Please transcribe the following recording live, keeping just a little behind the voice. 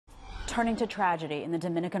Turning to tragedy in the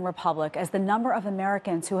Dominican Republic as the number of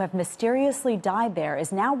Americans who have mysteriously died there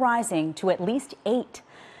is now rising to at least 8.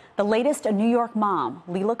 The latest, a New York mom,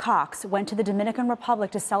 Leila Cox, went to the Dominican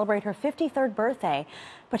Republic to celebrate her 53rd birthday,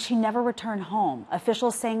 but she never returned home.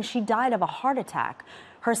 Officials saying she died of a heart attack.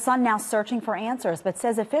 Her son now searching for answers, but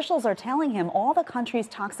says officials are telling him all the country's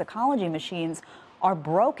toxicology machines are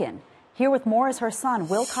broken. Here with more is her son,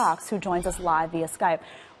 Will Cox, who joins us live via Skype.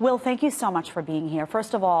 Will, thank you so much for being here.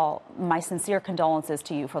 First of all, my sincere condolences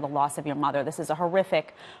to you for the loss of your mother. This is a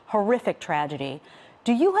horrific, horrific tragedy.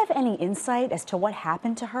 Do you have any insight as to what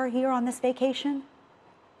happened to her here on this vacation?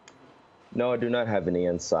 No, I do not have any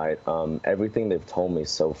insight. Everything they've told me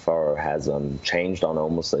so far has changed on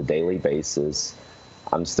almost a daily basis.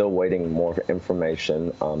 I'm still waiting more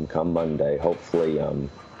information come Monday. Hopefully,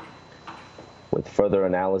 with further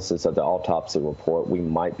analysis of the autopsy report, we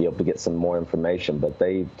might be able to get some more information. But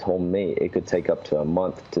they told me it could take up to a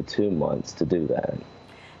month to 2 months to do that.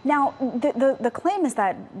 Now, the claim is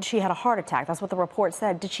that she had a heart attack. That's what the report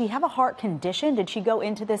said. Did she have a heart condition? Did she go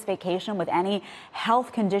into this vacation with any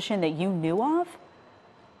health condition that you knew of?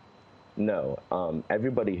 No.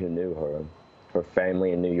 Everybody who knew her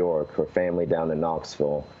family in New York, her family down in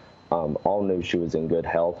Knoxville, all knew she was in good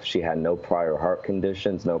health. She had no prior heart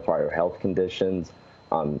conditions, no prior health conditions.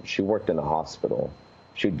 She worked in a hospital.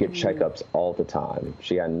 She'd get checkups all the time.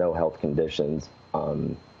 She had no health conditions.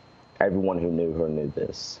 Everyone who knew her knew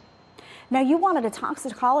this. Now, you wanted a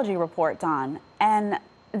toxicology report done, and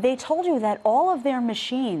they told you that all of their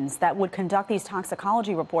machines that would conduct these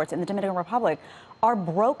toxicology reports in the Dominican Republic are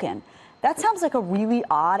broken. That sounds like a really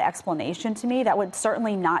odd explanation to me. That would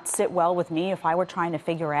certainly not sit well with me if I were trying to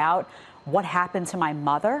figure out what happened to my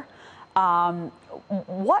mother. How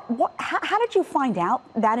did you find out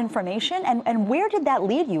that information, and where did that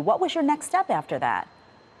lead you? What was your next step after that?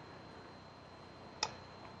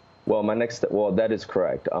 Well, my next step, well, that is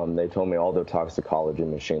correct. They told me all their toxicology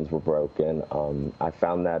machines were broken. I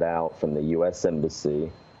found that out from the U.S.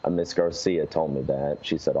 Embassy. Miss Garcia told me that.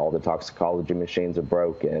 She said all the toxicology machines are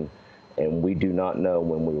broken, and we do not know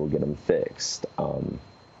when we will get them fixed.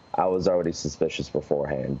 I was already suspicious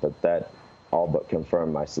beforehand, but that all but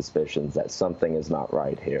confirmed my suspicions that something is not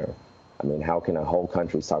right here. I mean, how can a whole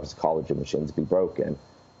country's toxicology machines be broken?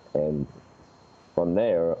 And from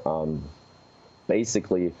there,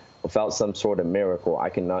 basically, without some sort of miracle, I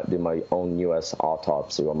cannot do my own U.S.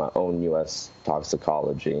 autopsy or my own U.S.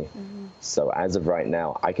 toxicology. So as of right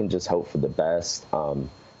now, I can just hope for the best.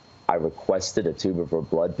 I requested a tube of her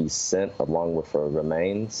blood be sent along with her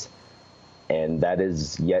remains, and that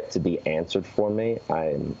is yet to be answered for me.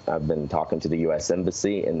 I've been talking to the U.S.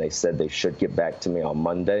 Embassy, and they said they should get back to me on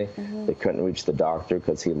Monday. They couldn't reach the doctor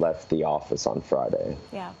because he left the office on Friday.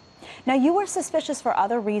 Yeah. Now, you were suspicious for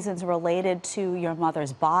other reasons related to your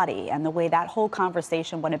mother's body and the way that whole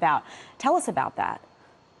conversation went about. Tell us about that.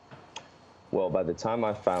 Well, by the time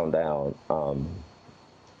I found out,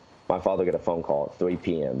 my father got a phone call at 3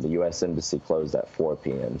 p.m. The U.S. Embassy closed at 4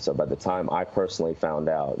 p.m. So by the time I personally found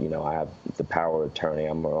out, you know, I have the power of attorney.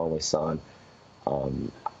 I'm her only son.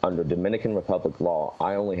 Under Dominican Republic law,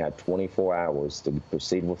 I only had 24 hours to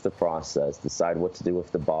proceed with the process, decide what to do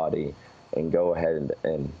with the body, and go ahead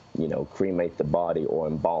and you know, cremate the body or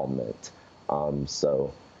embalm it.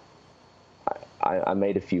 So I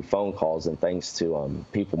made a few phone calls, and thanks to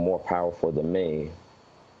people more powerful than me,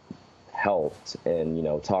 helped and, you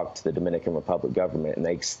know, talked to the Dominican Republic government, and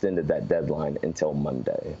they extended that deadline until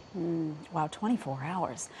Monday. Wow, 24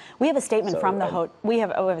 hours. We have a statement from the I want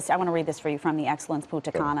to read this for you from the Excellence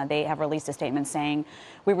Punta Cana. They have released a statement saying,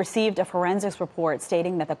 we received a forensics report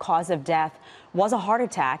stating that the cause of death was a heart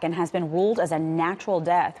attack and has been ruled as a natural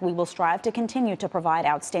death. We will strive to continue to provide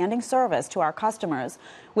outstanding service to our customers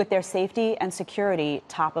with their safety and security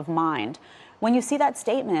top of mind. When you see that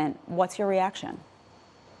statement, what's your reaction?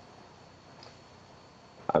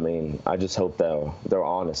 I mean, I just hope they're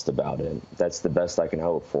honest about it. That's the best I can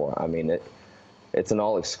hope for. I mean, it's an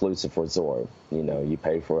all-exclusive resort. You know, you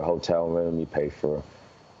pay for a hotel room, you pay for,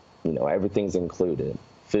 you know, everything's included.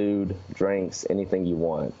 Food, drinks, anything you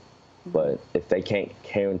want. But if they can't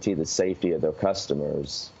guarantee the safety of their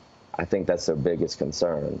customers, I think that's their biggest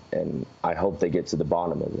concern. And I hope they get to the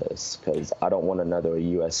bottom of this, because I don't want another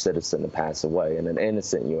U.S. citizen to pass away and an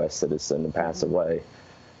innocent U.S. citizen to pass away,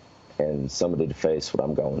 and somebody to face what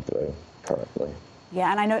I'm going through currently. Yeah,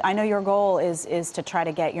 and I know your goal is to try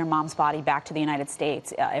to get your mom's body back to the United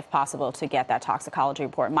States, if possible, to get that toxicology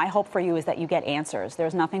report. My hope for you is that you get answers.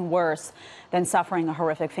 There's nothing worse than suffering a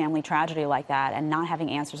horrific family tragedy like that and not having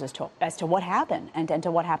answers as to what happened and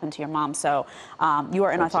to what happened to your mom. So you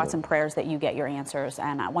are in our thoughts and prayers that you get your answers.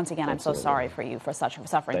 And once again, I'm so sorry for you for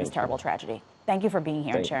suffering this terrible tragedy. Thank you for being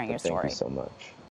here and sharing your story. Thank you so much.